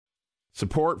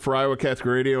Support for Iowa Catholic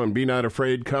Radio and Be Not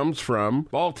Afraid comes from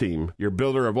Ball Team, your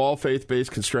builder of all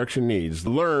faith-based construction needs.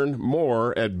 Learn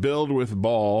more at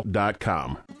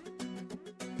buildwithball.com.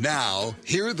 Now,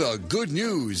 hear the good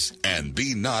news and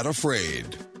be not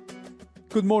afraid.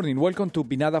 Good morning. Welcome to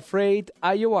Be Not Afraid,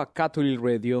 Iowa Catholic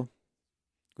Radio.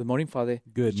 Good morning, Father.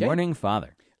 Good morning,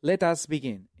 Father. Let us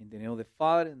begin. In the name of the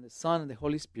Father, and the Son, and the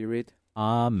Holy Spirit.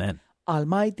 Amen.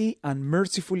 Almighty and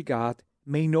merciful God,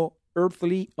 may no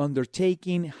earthly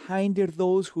undertaking hinder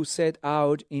those who set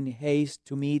out in haste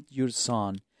to meet your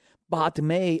Son, but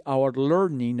may our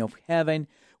learning of heaven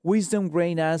wisdom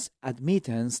grant us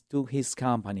admittance to his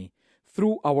company.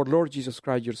 Through our Lord Jesus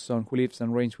Christ, your Son, who lives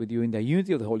and reigns with you in the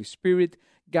unity of the Holy Spirit,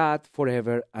 God,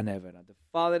 forever and ever. And the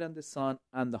Father, and the Son,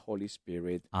 and the Holy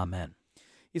Spirit. Amen.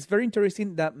 It's very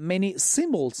interesting that many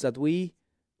symbols that we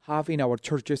have in our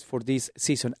churches for this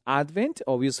season. Advent,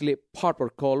 obviously, purple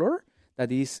color,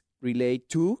 that is related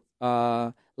to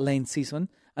Lent season.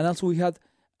 And also we had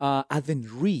Advent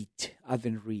wreath.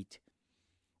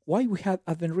 Why we have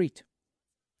Advent wreath?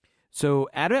 So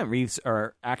Advent wreaths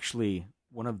are actually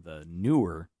one of the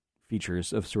newer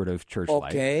features of sort of church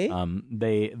life.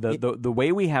 The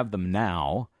way we have them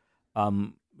now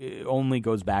it only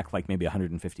goes back like maybe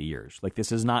 150 years. Like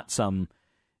this is not some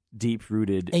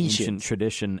deep-rooted ancient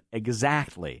tradition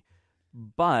exactly.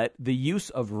 But the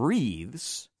use of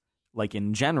wreaths, like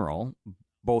in general,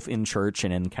 both in church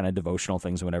and in kind of devotional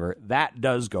things and whatever, that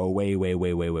does go way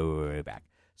back.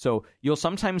 So you'll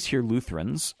sometimes hear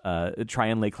Lutherans try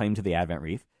and lay claim to the Advent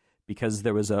wreath because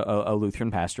there was a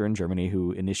Lutheran pastor in Germany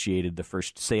who initiated the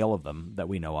first sale of them that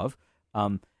we know of.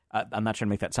 I'm not trying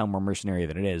to make that sound more mercenary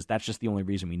than it is. That's just the only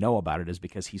reason we know about it is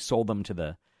because he sold them to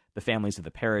the families of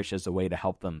the parish as a way to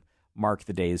help them mark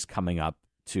the days coming up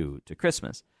to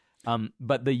Christmas.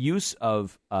 But the use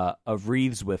of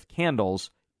wreaths with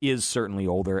candles is certainly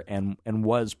older and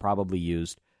was probably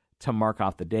used to mark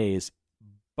off the days.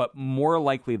 But more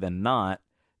likely than not,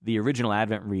 the original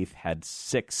Advent wreath had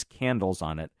 6 candles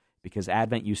on it because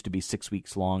Advent used to be 6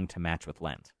 weeks long to match with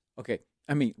Lent. Okay.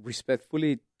 I mean,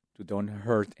 respectfully, to don't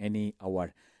hurt any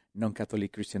our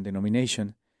non-Catholic Christian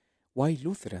denomination, why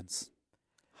Lutherans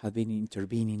have been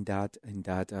intervening in that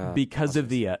because process?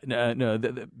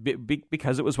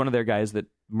 Because it was one of their guys that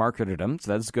marketed them,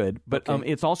 so that's good. But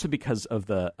it's also because of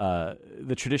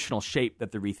the traditional shape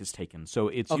that the wreath is taken. So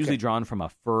it's usually drawn from a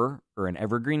fir or an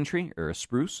evergreen tree or a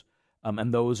spruce,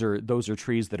 and those are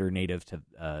trees that are native to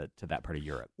that part of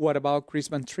Europe. What about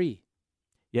Christmas tree?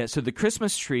 Yeah, so the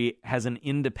Christmas tree has an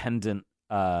independent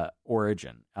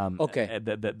origin.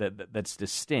 That's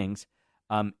distinct.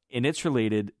 And it's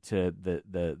related to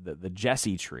the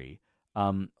Jesse tree,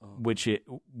 which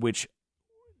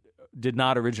did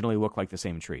not originally look like the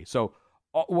same tree. So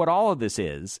what all of this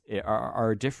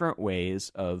are different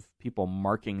ways of people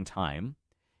marking time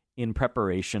in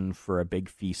preparation for a big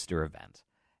feast or event.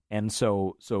 And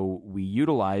so we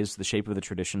utilize the shape of the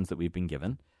traditions that we've been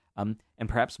given, and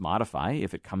perhaps modify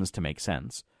if it comes to make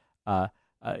sense.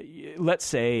 Let's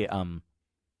say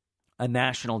a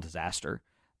national disaster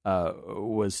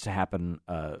was to happen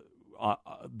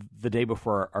the day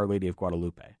before Our Lady of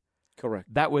Guadalupe.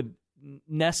 Correct. That would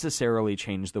necessarily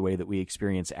change the way that we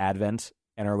experience Advent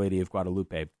and Our Lady of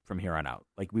Guadalupe from here on out.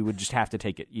 Like we would just have to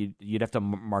take it. You'd have to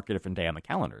mark a different day on the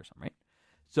calendar or something, right?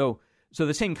 So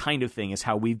the same kind of thing is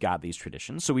how we've got these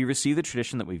traditions. So we receive the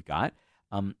tradition that we've got,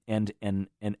 and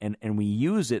we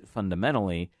use it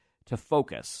fundamentally to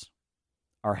focus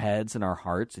our heads and our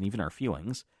hearts and even our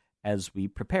feelings as we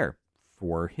prepare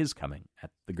for his coming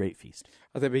at the great feast.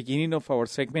 At the beginning of our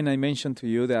segment, I mentioned to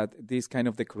you that this kind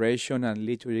of decoration and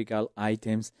liturgical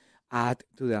items add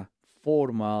to the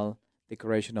formal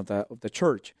decoration of the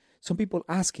church. Some people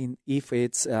asking if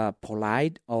it's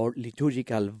polite or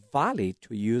liturgical valid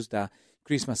to use the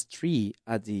Christmas tree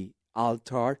at the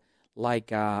altar,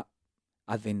 like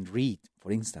Advent wreath,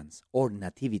 for instance, or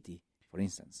Nativity, for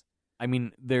instance. I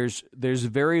mean, there's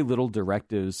very little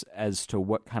directives as to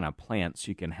what kind of plants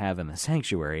you can have in the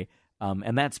sanctuary,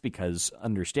 and that's because,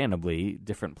 understandably,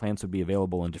 different plants would be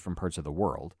available in different parts of the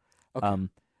world. Okay.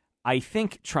 I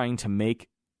think trying to make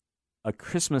a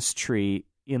Christmas tree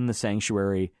in the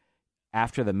sanctuary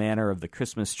after the manner of the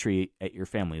Christmas tree at your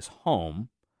family's home,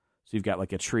 so you've got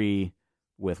like a tree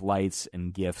with lights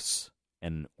and gifts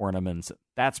and ornaments,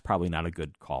 that's probably not a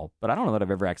good call. But I don't know that I've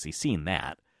ever actually seen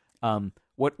that.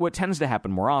 What tends to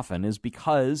happen more often is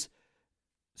because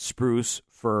spruce,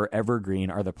 fir, evergreen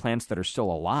are the plants that are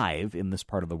still alive in this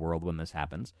part of the world when this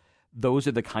happens. Those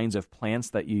are the kinds of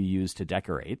plants that you use to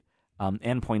decorate,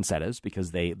 and poinsettias because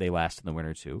they last in the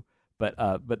winter too. But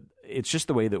it's just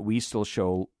the way that we still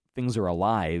show things are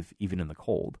alive even in the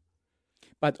cold.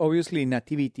 But obviously,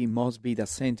 nativity must be the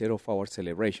center of our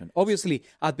celebration. Obviously,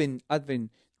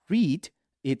 Advent wreath,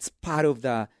 it's part of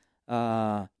the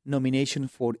nomination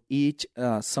for each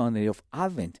Sunday of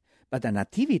Advent. But the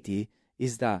nativity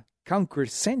is the conquer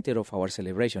center of our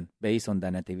celebration based on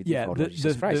the nativity of Lord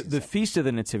Jesus Christ. The Feast of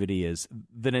the Nativity is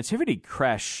the nativity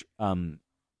creche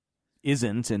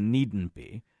isn't and needn't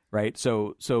be, right?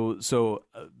 So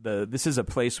this is a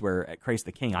place where at Christ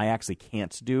the King I actually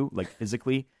can't do, like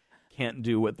physically can't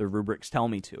do what the rubrics tell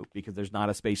me to, because there's not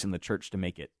a space in the church to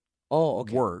make it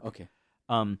work. Okay.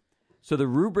 So the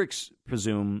rubrics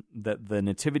presume that the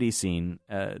nativity scene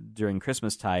during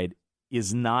Christmastide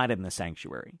is not in the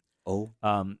sanctuary.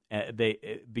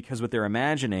 Because what they're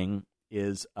imagining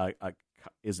is a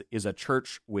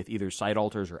church with either side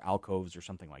altars or alcoves or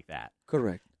something like that.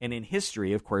 Correct. And in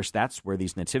history, of course, that's where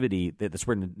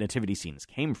nativity scenes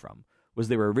came from. Was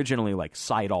they were originally like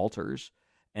side altars,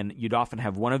 and you'd often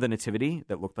have one of the nativity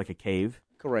that looked like a cave.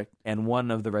 Correct. And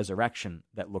one of the resurrection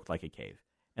that looked like a cave.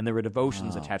 And there were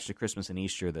devotions attached to Christmas and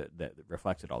Easter that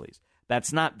reflected all these.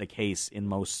 That's not the case in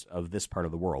most of this part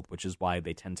of the world, which is why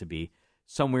they tend to be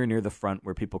somewhere near the front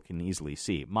where people can easily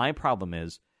see. My problem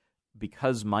is,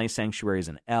 because my sanctuary is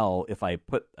an L, if I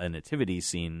put a nativity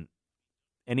scene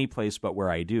any place but where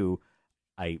I do,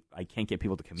 I can't get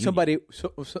people to communicate.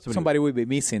 Somebody will be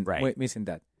missing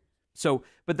that. So,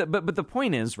 but the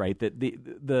point is, right, that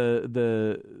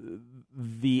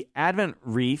the Advent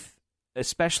wreath,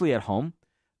 especially at home,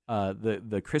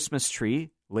 the Christmas tree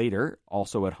later,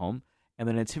 also at home, and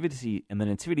the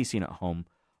nativity scene at home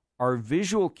are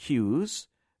visual cues,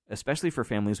 especially for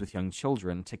families with young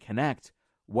children, to connect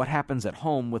what happens at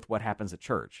home with what happens at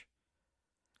church.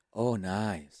 Oh,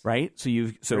 nice! Right, so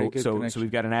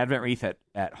we've got an Advent wreath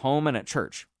at home and at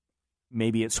church.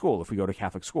 Maybe at school if we go to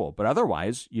Catholic school, but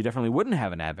otherwise you definitely wouldn't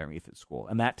have an Advent wreath at school,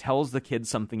 and that tells the kids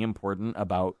something important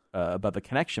about the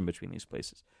connection between these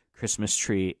places. Christmas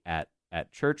tree at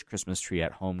church, Christmas tree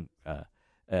at home,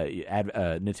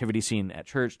 nativity scene at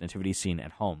church, nativity scene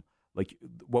at home. Like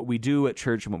what we do at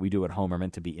church and what we do at home are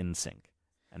meant to be in sync,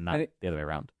 and not the other way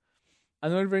around.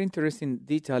 Another very interesting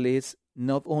detail is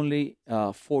not only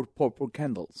 4 purple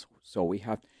candles, so we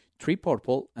have 3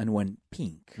 purple and 1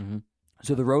 pink. Mm-hmm.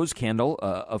 So the rose candle,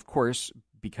 of course,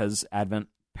 because Advent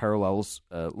parallels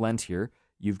Lent here,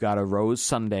 you've got a rose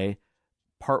Sunday.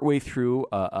 Partway through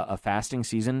a fasting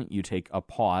season, you take a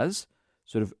pause,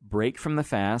 sort of break from the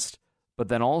fast, but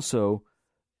then also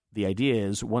the idea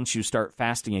is once you start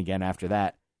fasting again after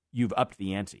that, you've upped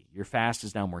the ante. Your fast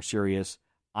is now more serious.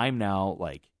 I'm now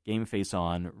like game face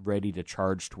on, ready to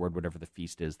charge toward whatever the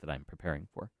feast is that I'm preparing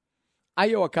for.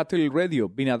 Iowa Catholic Radio,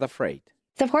 be not afraid.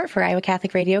 Support for Iowa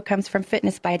Catholic Radio comes from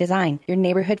Fitness by Design, your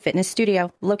neighborhood fitness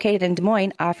studio, located in Des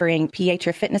Moines, offering PH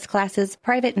or fitness classes,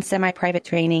 private and semi-private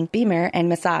training, Beamer, and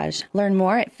massage. Learn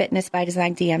more at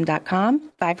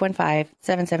fitnessbydesignDM.com,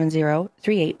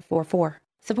 515-770-3844.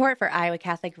 Support for Iowa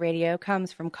Catholic Radio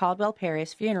comes from Caldwell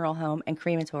Parish Funeral Home and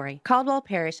Crematory. Caldwell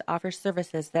Parish offers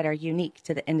services that are unique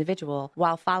to the individual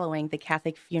while following the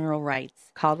Catholic funeral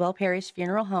rites. Caldwell Parish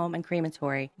Funeral Home and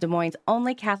Crematory, Des Moines'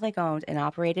 only Catholic-owned and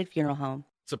operated funeral home.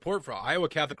 Support for Iowa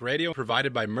Catholic Radio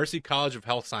provided by Mercy College of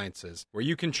Health Sciences, where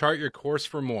you can chart your course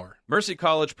for more. Mercy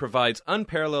College provides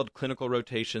unparalleled clinical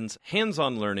rotations,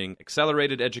 hands-on learning,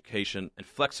 accelerated education, and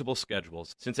flexible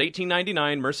schedules. Since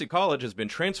 1899, Mercy College has been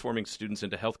transforming students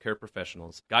into healthcare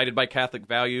professionals. Guided by Catholic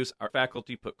values, our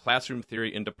faculty put classroom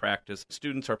theory into practice.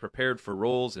 Students are prepared for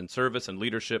roles in service and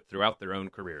leadership throughout their own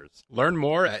careers. Learn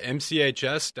more at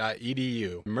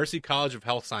mchs.edu. Mercy College of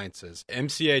Health Sciences,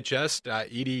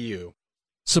 mchs.edu.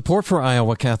 Support for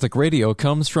Iowa Catholic Radio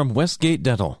comes from Westgate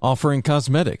Dental, offering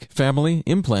cosmetic, family,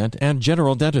 implant, and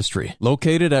general dentistry.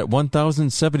 Located at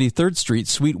 1073rd Street,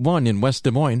 Suite 1 in West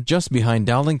Des Moines, just behind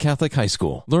Dowling Catholic High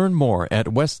School. Learn more at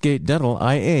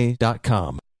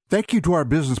westgatedentalia.com. Thank you to our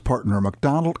business partner,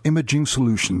 McDonald Imaging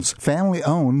Solutions.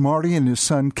 Family-owned, Marty and his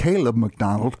son Caleb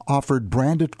McDonald offered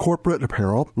branded corporate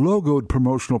apparel, logoed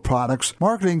promotional products,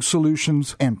 marketing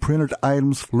solutions, and printed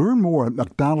items. Learn more at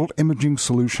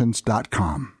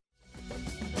McDonaldImagingSolutions.com.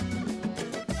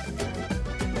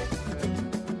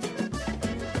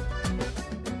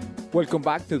 Welcome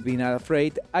back to Be Not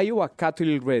Afraid, Iowa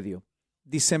Catholic Radio,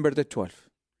 December the 12th.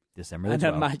 And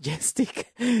a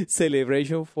majestic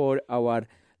celebration for our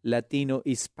Latino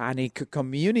Hispanic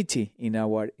community in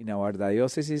our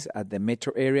diocese at the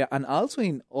metro area, and also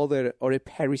in other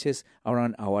parishes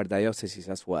around our diocese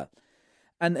as well.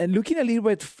 And looking a little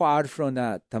bit far from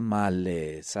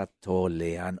tamales,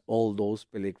 atole, and all those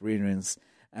pellegrinans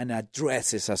and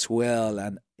dresses as well,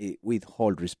 and with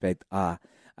all respect,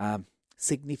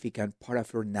 significant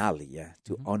paraphernalia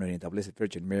to honoring the Blessed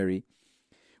Virgin Mary,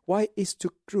 why is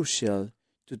it crucial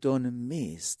to don't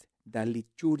miss the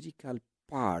liturgical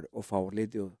part of Our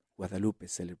Lady of Guadalupe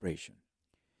celebration?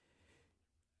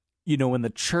 You know, when the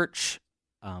church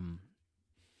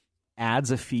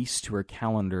adds a feast to her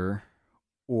calendar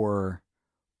or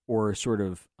sort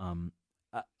of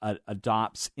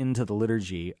adopts into the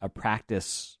liturgy a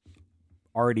practice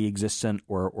already existent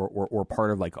or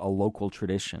part of like a local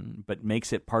tradition, but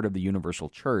makes it part of the universal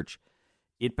church,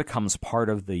 it becomes part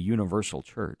of the universal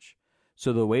church.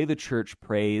 So the way the church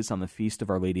prays on the Feast of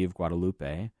Our Lady of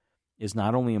Guadalupe is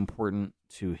not only important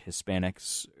to Hispanic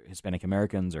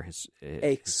Americans or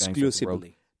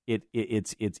exclusively.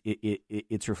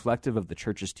 It's reflective of the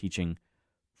church's teaching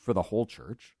for the whole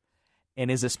church,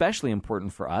 and is especially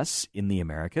important for us in the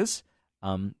Americas,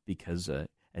 because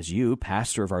as you,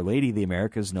 pastor of Our Lady of the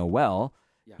Americas, know well,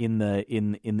 in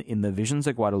the visions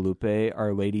of Guadalupe,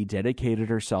 Our Lady dedicated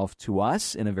herself to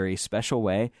us in a very special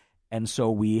way, and so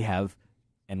we have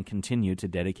and continue to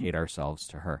dedicate ourselves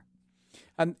to her.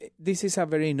 And this is a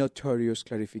very notorious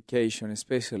clarification,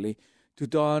 especially to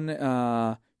don't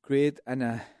create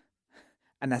a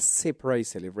separate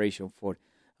celebration for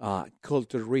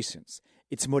cultural reasons.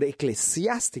 It's more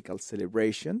ecclesiastical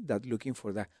celebration that looking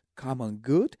for the common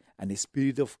good and the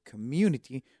spirit of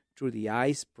community through the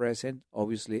eyes present,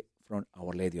 obviously, from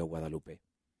Our Lady of Guadalupe.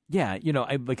 Yeah, you know,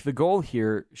 the goal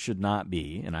here should not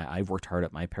be, and I've worked hard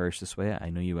at my parish this way, I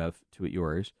know you have too at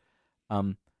yours,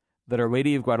 that Our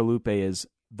Lady of Guadalupe is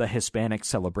the Hispanic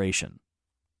celebration.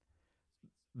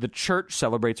 The church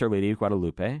celebrates Our Lady of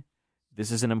Guadalupe. This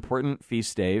is an important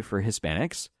feast day for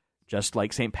Hispanics, just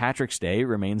like St. Patrick's Day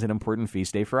remains an important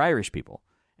feast day for Irish people.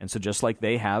 And so just like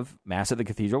they have Mass at the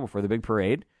cathedral before the big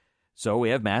parade, so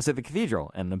we have Mass at the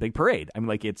cathedral and a big parade. I mean,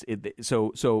 like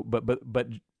but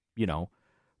you know,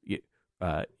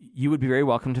 you would be very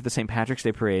welcome to the St. Patrick's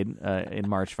Day parade in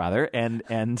March, Father,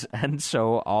 and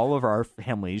so all of our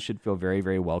families should feel very,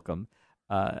 very welcome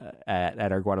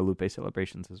at our Guadalupe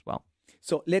celebrations as well.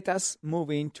 So let us move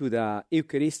into the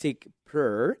Eucharistic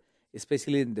prayer,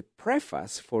 especially in the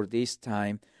preface for this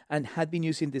time, and had been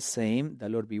using the same, the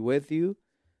Lord be with you,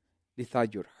 lift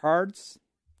up your hearts,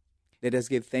 let us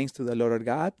give thanks to the Lord our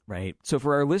God. Right. So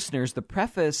for our listeners, the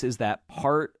preface is that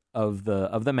part of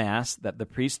the Mass that the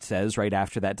priest says right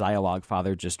after that dialogue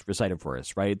Father just recited for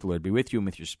us, right? The Lord be with you and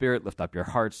with your spirit, lift up your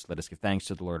hearts, let us give thanks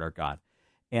to the Lord our God.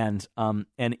 And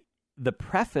the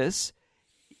preface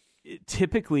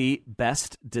typically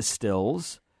best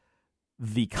distills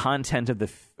the content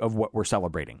of what we're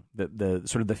celebrating, the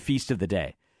sort of the feast of the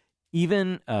day.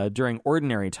 Even during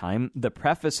ordinary time, the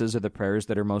prefaces are the prayers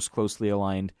that are most closely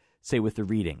aligned, say, with the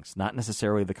readings, not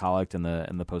necessarily the collect and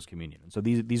the post-communion. And so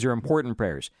these are important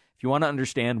prayers. If you want to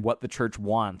understand what the church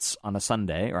wants on a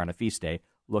Sunday or on a feast day,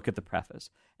 look at the preface.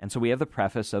 And so we have the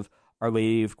preface of Our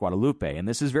Lady of Guadalupe. And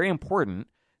this is very important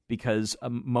because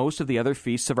most of the other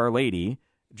feasts of Our Lady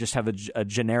just have a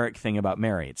generic thing about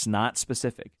Mary. It's not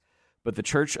specific. But the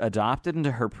church adopted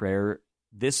into her prayer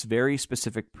this very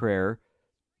specific prayer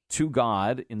to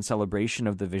God in celebration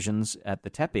of the visions at the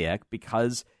Tepeyac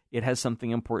because it has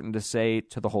something important to say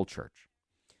to the whole church.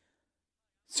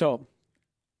 So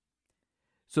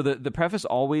the preface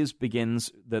always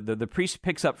begins, the priest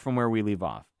picks up from where we leave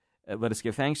off. Let us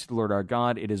give thanks to the Lord our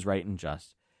God. It is right and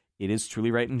just. It is truly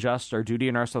right and just, our duty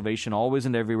and our salvation, always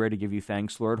and everywhere to give you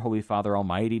thanks, Lord, Holy Father,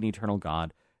 Almighty and eternal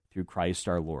God, through Christ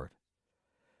our Lord.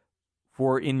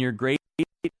 For in your great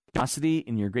generosity,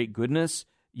 in your great goodness,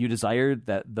 you desired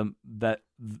that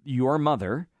your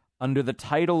mother, under the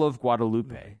title of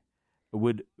Guadalupe,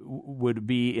 would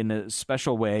be in a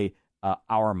special way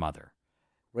our mother,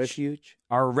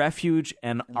 our refuge,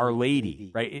 and Our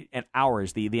Lady, right? And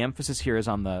ours. The emphasis here is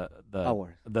on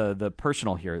the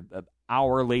personal here.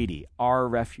 Our Lady, our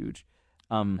refuge,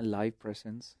 alive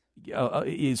presence,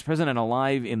 is present and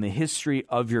alive in the history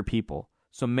of your people.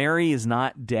 So Mary is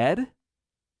not dead.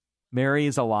 Mary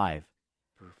is alive.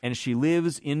 And she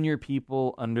lives in your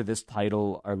people under this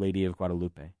title, Our Lady of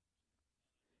Guadalupe.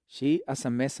 She as a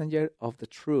messenger of the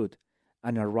truth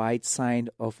and a right sign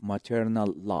of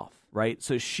maternal love. Right?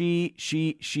 So she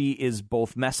is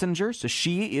both messenger. So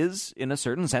she is, in a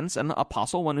certain sense, an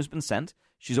apostle, one who's been sent.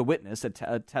 She's a witness, a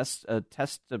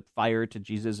testifier to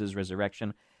Jesus'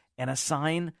 resurrection, and a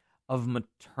sign of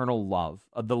maternal love,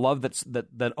 of the love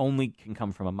that only can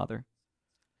come from a mother.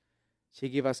 She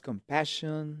gives us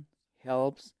compassion,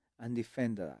 helps, and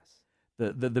defends us.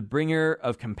 The bringer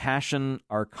of compassion,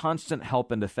 our constant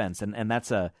help and defense, and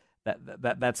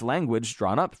that's language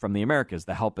drawn up from the Americas,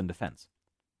 the help and defense.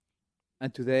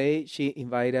 And today she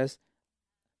invites us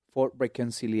for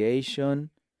reconciliation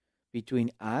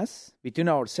between us, between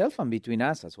ourselves and between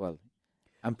us as well,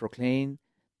 and proclaim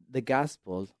the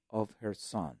gospel of her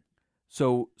Son.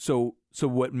 So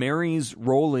what Mary's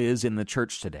role is in the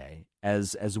church today,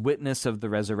 as witness of the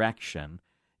resurrection,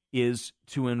 is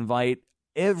to invite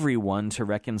everyone to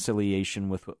reconciliation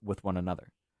with one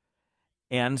another.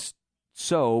 And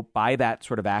so, by that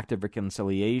sort of act of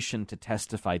reconciliation, to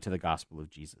testify to the gospel of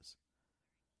Jesus.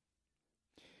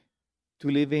 To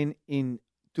live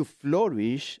to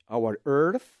flourish our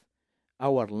earth,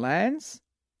 our lands,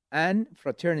 and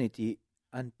fraternity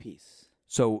and peace.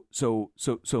 So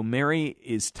Mary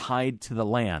is tied to the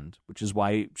land, which is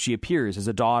why she appears as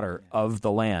a daughter of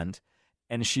the land,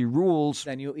 and she rules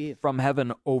from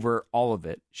heaven over all of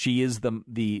it. She is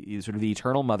the sort of the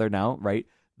eternal mother now, right?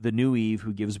 The new Eve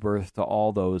who gives birth to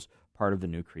all those part of the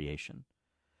new creation.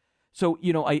 So,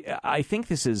 I think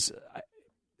this is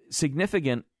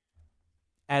significant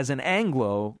as an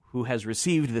Anglo who has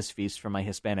received this feast from my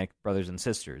Hispanic brothers and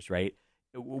sisters, right?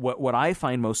 What I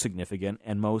find most significant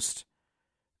and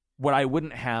what I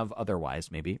wouldn't have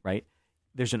otherwise, maybe, right?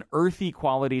 There's an earthy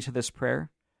quality to this prayer.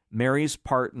 Mary's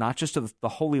part, not just of the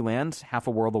Holy Land, half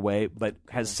a world away, but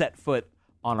has set foot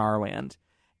on our land.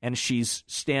 And she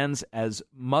stands as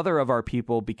mother of our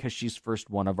people because she's first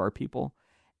one of our people.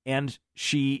 And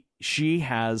she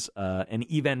has an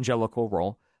evangelical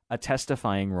role, a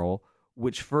testifying role,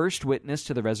 which first witnessed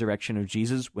to the resurrection of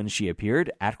Jesus when she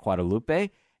appeared at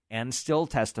Guadalupe, and still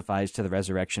testifies to the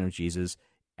resurrection of Jesus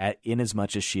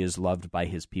inasmuch as she is loved by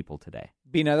his people today.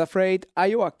 Be not afraid,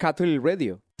 Iowa Catholic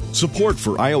Radio. Support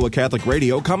for Iowa Catholic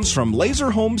Radio comes from Laser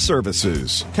Home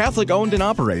Services. Catholic owned and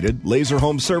operated, Laser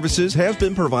Home Services has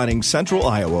been providing Central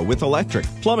Iowa with electric,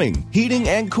 plumbing, heating,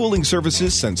 and cooling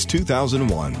services since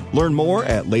 2001. Learn more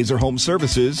at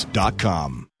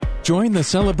laserhomeservices.com. Join the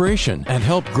celebration and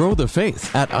help grow the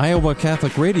faith at Iowa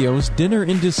Catholic Radio's Dinner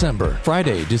in December,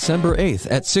 Friday, December 8th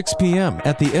at 6 p.m.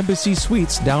 at the Embassy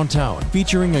Suites downtown,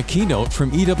 featuring a keynote from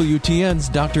EWTN's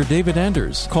Dr. David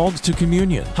Anders, called to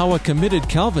communion, how a committed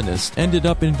Calvinist ended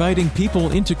up inviting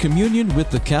people into communion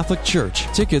with the Catholic Church.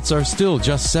 Tickets are still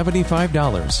just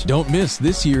 $75. Don't miss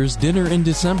this year's Dinner in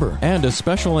December, and a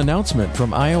special announcement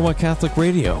from Iowa Catholic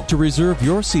Radio. To reserve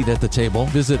your seat at the table,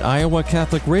 visit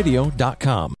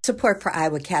iowacatholicradio.com. Support for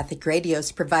Iowa Catholic Radio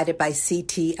is provided by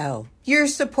CTO. Your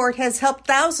support has helped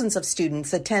thousands of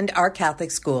students attend our Catholic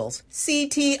schools.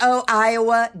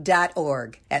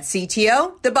 CTOIowa.org. At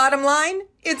CTO, the bottom line,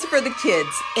 it's for the kids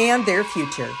and their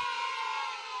future.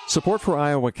 Support for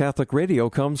Iowa Catholic Radio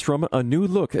comes from A New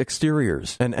Look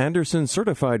Exteriors, an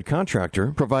Anderson-certified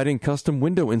contractor providing custom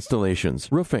window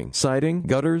installations, roofing, siding,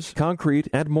 gutters, concrete,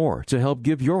 and more to help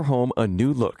give your home a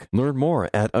new look. Learn more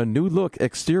at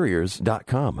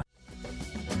anewlookexteriors.com.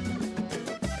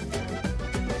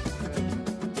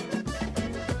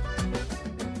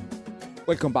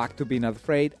 Welcome back to Be Not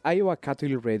Afraid, Iowa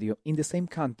Catholic Radio. In the same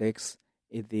context,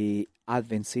 in the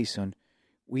Advent season,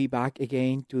 we back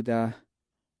again to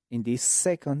in this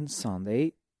second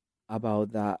Sunday,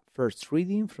 about the first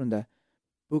reading from the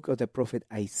book of the prophet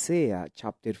Isaiah,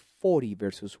 chapter 40,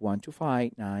 verses 1 to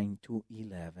 5, 9 to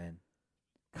 11.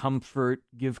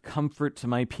 Give comfort to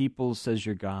my people, says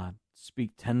your God.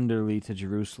 Speak tenderly to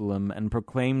Jerusalem and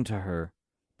proclaim to her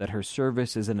that her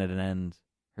service is at an end,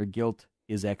 her guilt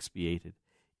is expiated.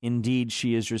 Indeed,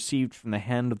 she is received from the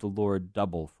hand of the Lord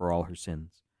double for all her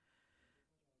sins.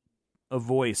 A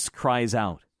voice cries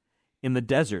out, in the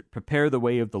desert, prepare the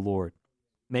way of the Lord.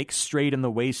 Make straight in the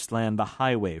wasteland the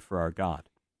highway for our God.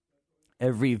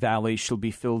 Every valley shall be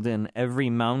filled in, every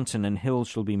mountain and hill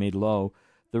shall be made low.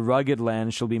 The rugged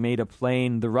land shall be made a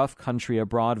plain, the rough country a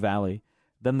broad valley.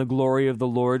 Then the glory of the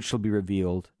Lord shall be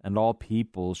revealed, and all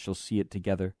peoples shall see it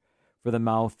together. For the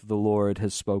mouth of the Lord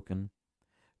has spoken.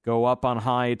 Go up on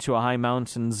high to a high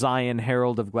mountain, Zion,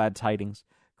 herald of glad tidings.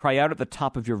 Cry out at the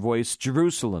top of your voice,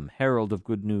 Jerusalem, herald of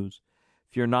good news.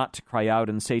 Fear not to cry out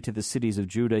and say to the cities of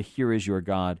Judah, here is your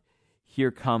God.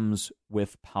 Here comes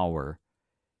with power.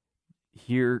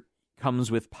 Here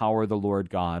comes with power the Lord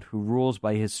God, who rules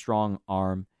by his strong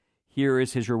arm. Here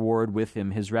is his reward with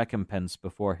him, his recompense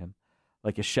before him.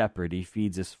 Like a shepherd he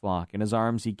feeds his flock. In his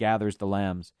arms he gathers the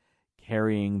lambs,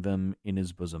 carrying them in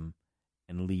his bosom,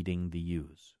 and leading the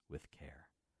ewes with care.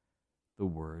 The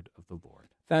word of the Lord.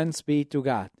 Thanks be to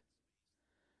God.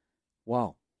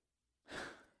 Wow.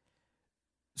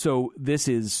 So this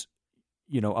is,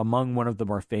 among one of the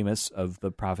more famous of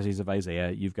the prophecies of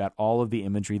Isaiah. You've got all of the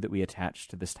imagery that we attach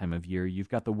to this time of year. You've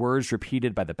got the words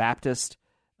repeated by the Baptist.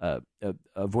 A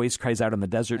voice cries out in the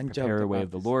desert, and prepare the way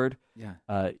of the Lord.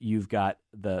 Yeah. You've got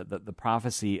the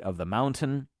prophecy of the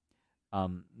mountain.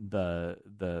 the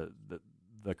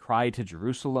cry to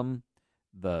Jerusalem,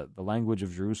 the language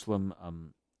of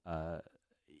Jerusalem,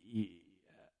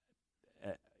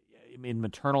 in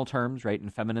maternal terms, right, in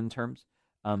feminine terms,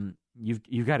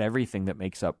 you've got everything that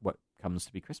makes up what comes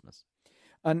to be Christmas.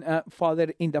 And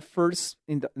Father, in the first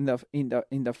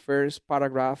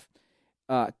paragraph,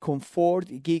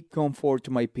 give comfort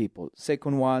to my people.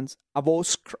 Second one, a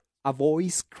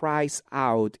voice cries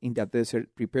out in the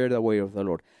desert, prepare the way of the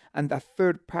Lord. And the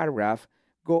third paragraph,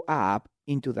 go up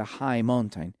into the high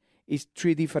mountain. It's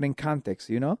three different contexts,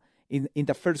 you know. In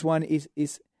the first one is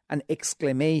an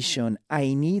exclamation,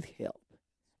 I need help,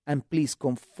 and please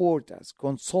comfort us,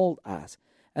 console us.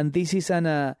 And this is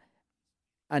an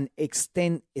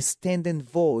extended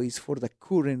voice for the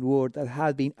current world that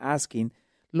has been asking,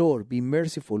 Lord, be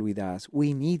merciful with us.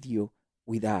 We need you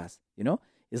with us. You know,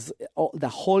 the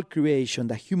whole creation,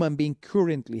 the human being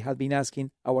currently has been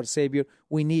asking our Savior,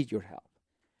 we need your help.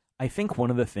 I think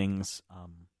one of the things,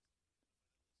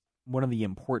 one of the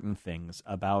important things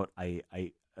about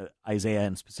Isaiah,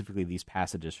 and specifically these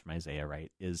passages from Isaiah,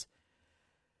 right, is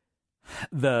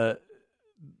the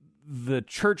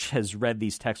church has read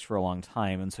these texts for a long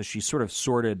time, and so she sort of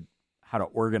sorted how to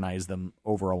organize them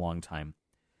over a long time.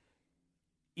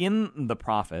 In the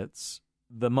prophets,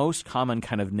 the most common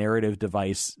kind of narrative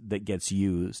device that gets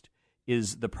used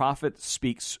is the prophet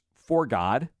speaks for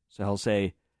God, so he'll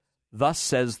say, thus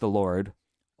says the Lord,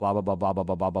 blah, blah, blah, blah, blah,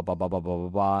 blah, blah, blah, blah, blah, blah, blah,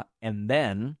 blah, and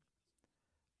then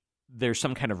there's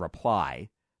some kind of reply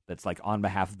that's like on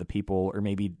behalf of the people, or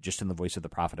maybe just in the voice of the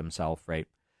prophet himself, right?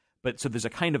 But so there's a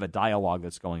kind of a dialogue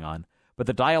that's going on, but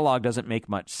the dialogue doesn't make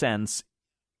much sense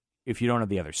if you don't have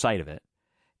the other side of it.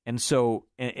 And so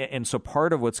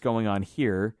part of what's going on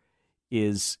here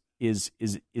is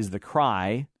the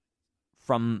cry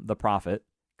from the prophet,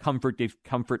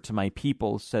 comfort to my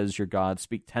people, says your God,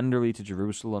 speak tenderly to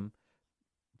Jerusalem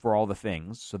for all the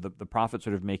things. So the prophet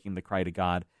sort of making the cry to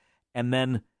God, and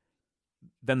then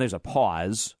there's a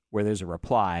pause where there's a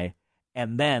reply,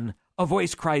 and then a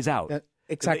voice cries out.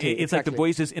 It's like the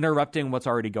voice is interrupting what's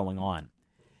already going on.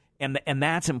 And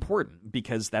that's important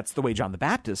because that's the way John the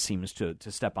Baptist seems to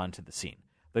step onto the scene.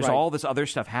 There's all this other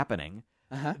stuff happening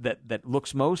that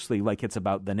looks mostly like it's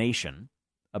about the nation,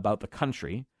 about the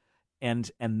country,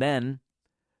 and then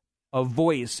a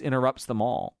voice interrupts them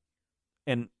all.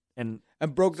 And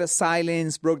broke the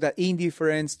silence, broke the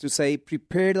indifference to say,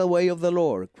 prepare the way of the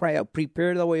Lord. Cry out,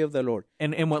 prepare the way of the Lord.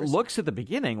 And what looks at the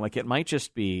beginning like it might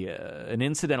just be an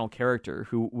incidental character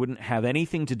who wouldn't have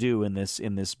anything to do in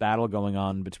this battle going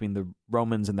on between the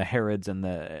Romans and the Herods and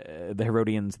the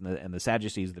Herodians and the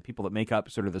Sadducees, the people that make up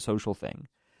sort of the social thing.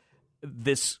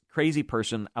 This crazy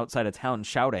person outside of town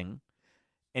shouting,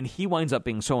 and he winds up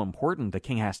being so important the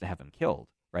king has to have him killed.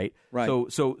 Right.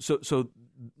 So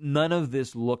none of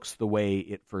this looks the way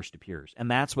it first appears,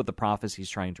 and that's what the prophecy is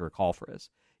trying to recall for us: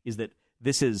 is that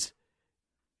this is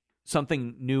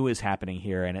something new is happening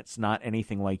here, and it's not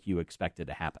anything like you expected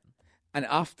to happen. And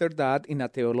after that, in a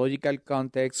theological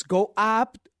context, go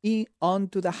up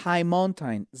onto the high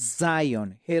mountain,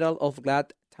 Zion, herald of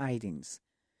glad tidings.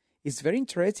 It's very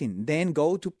interesting. Then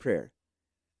go to prayer.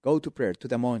 Go to prayer to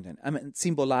the mountain. I mean,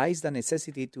 symbolize the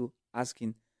necessity to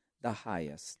asking the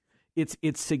highest. It's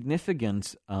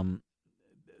significant,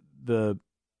 the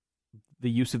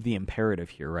use of the imperative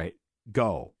here, right?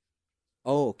 Go.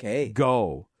 Oh, okay.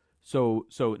 Go. So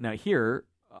now here,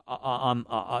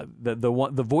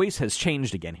 the voice has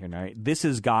changed again here. Now, right? This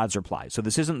is God's reply. So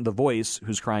this isn't the voice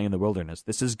who's crying in the wilderness.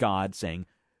 This is God saying,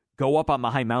 "Go up on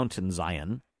the high mountain,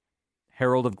 Zion,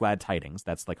 herald of glad tidings."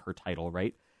 That's like her title,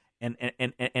 right?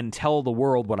 And tell the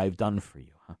world what I've done for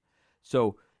you. Huh?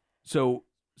 So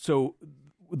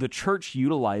the church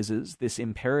utilizes this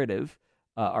imperative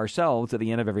ourselves at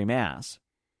the end of every Mass.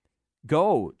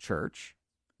 Go, church,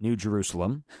 New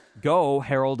Jerusalem, go,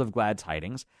 herald of glad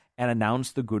tidings, and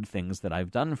announce the good things that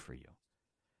I've done for you.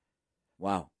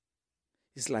 Wow.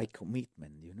 It's like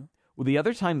commitment, you know? Well, the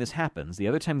other time this happens, the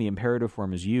other time the imperative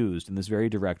form is used in this very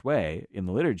direct way in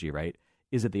the liturgy, right,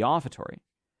 is at the offertory.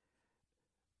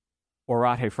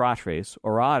 Orate fratres,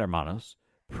 orate hermanos,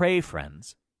 pray,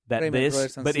 friends. That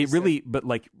this, but it really, but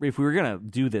like if we were gonna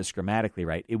do this grammatically,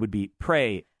 right, it would be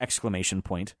pray !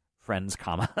 Friends,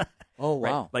 comma. Oh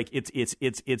wow! Right? Like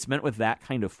it's meant with that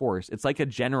kind of force. It's like a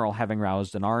general having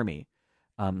roused an army.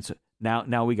 So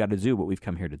now we got to do what we've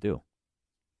come here to do,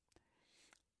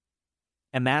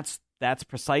 and that's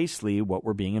precisely what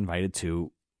we're being invited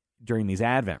to during these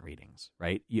Advent readings,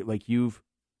 right? You've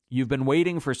been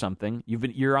waiting for something.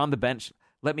 You're on the bench.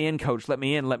 Let me in, coach. Let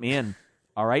me in. Let me in.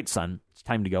 All right, son, it's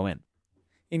time to go in.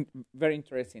 Very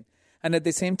interesting. And at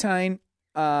the same time,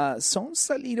 sounds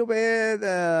a little bit,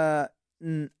 I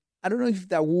don't know if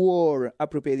the word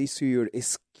appropriate is to you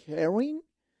is scaring,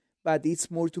 but it's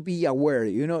more to be aware,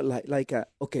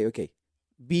 okay,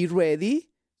 be ready,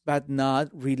 but not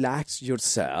relax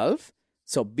yourself.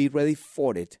 So be ready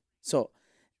for it. So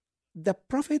the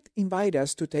prophet invites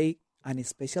us to take any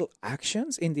special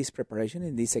actions in this preparation,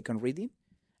 in this second reading,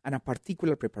 and a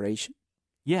particular preparation.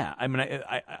 Yeah, I mean,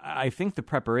 I think the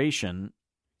preparation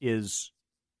is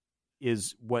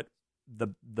what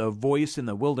the voice in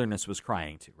the wilderness was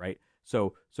crying to, right?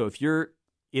 So if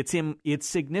it's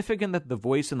significant that the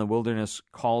voice in the wilderness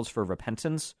calls for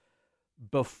repentance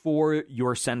before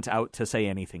you're sent out to say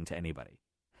anything to anybody.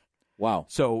 Wow.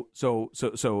 So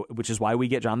which is why we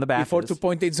get John the Baptist. Before to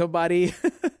point in somebody.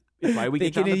 It's why we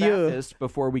get John the Baptist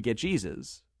before we get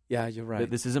Jesus. Yeah, you're right.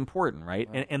 This is important, right?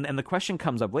 And the question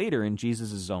comes up later in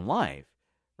Jesus' own life,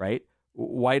 right?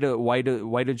 Why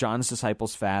do John's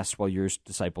disciples fast while your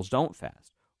disciples don't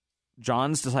fast?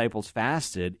 John's disciples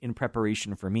fasted in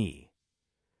preparation for me.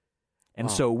 And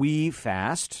so we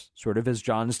fast, sort of as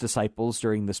John's disciples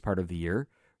during this part of the year.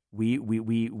 We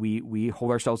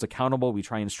hold ourselves accountable. We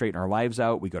try and straighten our lives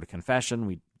out. We go to confession.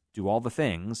 We do all the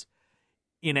things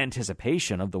in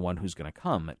anticipation of the one who's going to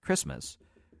come at Christmas,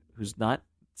 who's not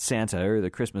Santa or the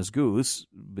Christmas goose,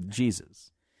 but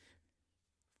Jesus.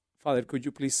 Father, could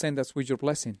you please send us with your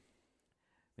blessing?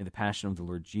 May the passion of the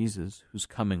Lord Jesus, whose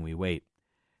coming we wait,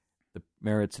 the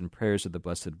merits and prayers of the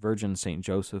Blessed Virgin, Saint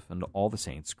Joseph, and all the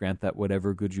saints, grant that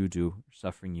whatever good you do,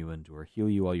 suffering you endure, heal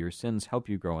you all your sins, help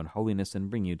you grow in holiness, and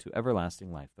bring you to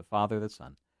everlasting life, the Father, the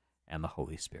Son, and the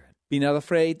Holy Spirit. Be not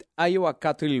afraid. Iowa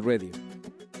Catholic Radio.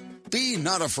 Be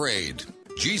not afraid.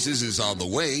 Jesus is on the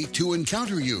way to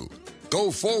encounter you.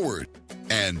 Go forward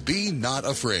and be not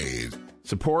afraid.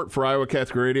 Support for Iowa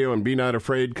Catholic Radio and Be Not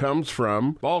Afraid comes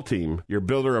from Ball Team, your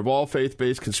builder of all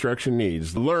faith-based construction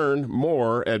needs. Learn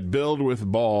more at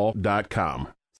buildwithball.com.